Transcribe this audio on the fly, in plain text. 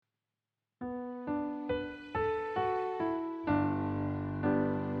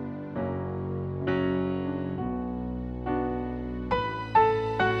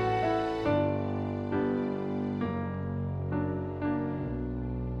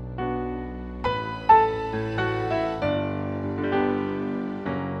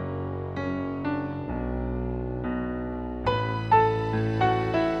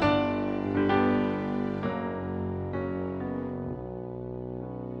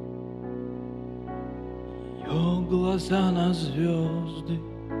Ее глаза на звезды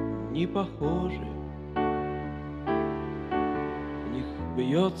не похожи, в них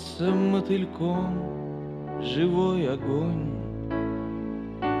бьется мотыльком живой огонь.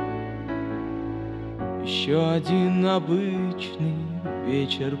 Еще один обычный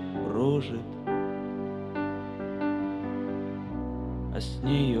вечер прожит, а с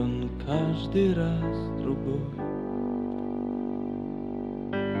ней он каждый раз другой.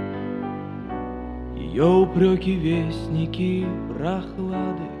 Ее упреки вестники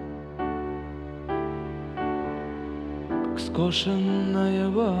прохлады, как скошенная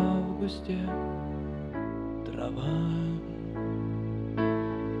в августе трава.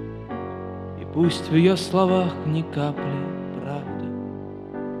 И пусть в ее словах ни капли правды,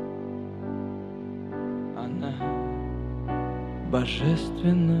 она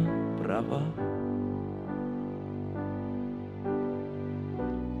божественно права.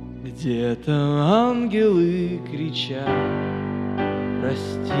 Где-то ангелы кричат: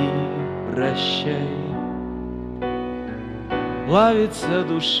 прости, прощай. Плавится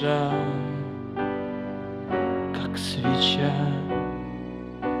душа, как свеча,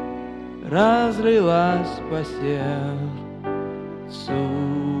 разлилась по сердцу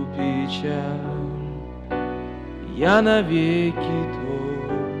печаль. Я навеки твой,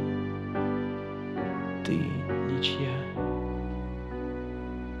 ты ничья.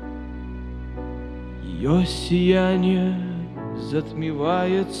 Ее сияние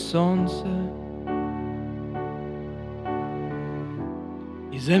затмевает солнце,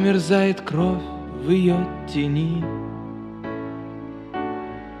 и замерзает кровь в ее тени.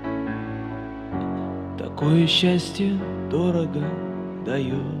 Такое счастье дорого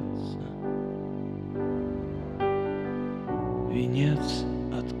дается, венец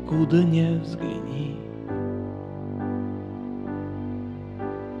откуда не взгляни.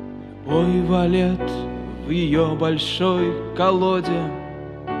 Любой валет в ее большой колоде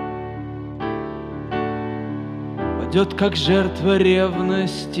падет, как жертва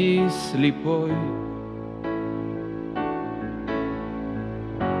ревности слепой.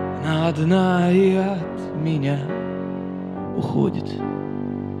 Она одна и от меня уходит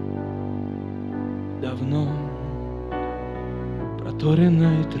давно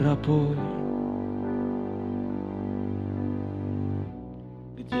проторенной тропой.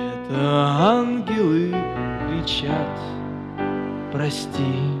 Где-то ангелы кричат: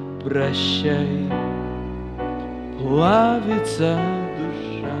 прости, прощай. Плавится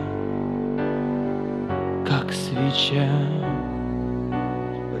душа, как свеча,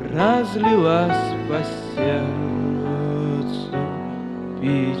 разлилась по сердцу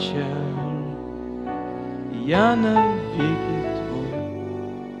печаль. Я навеки твой,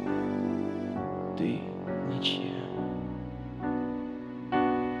 ты ничья.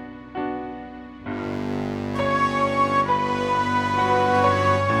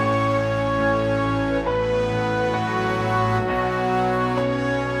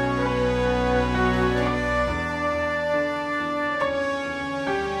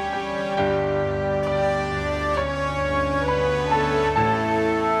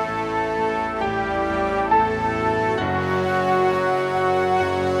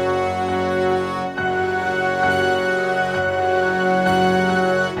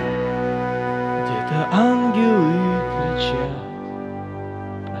 Ангелы кричат: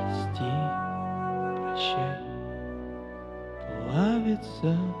 прости, прощай.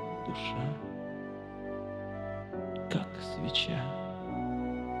 Плавится душа, как свеча,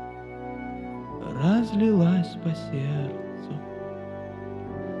 разлилась по сердцу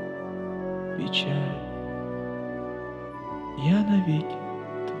печаль. Я навеки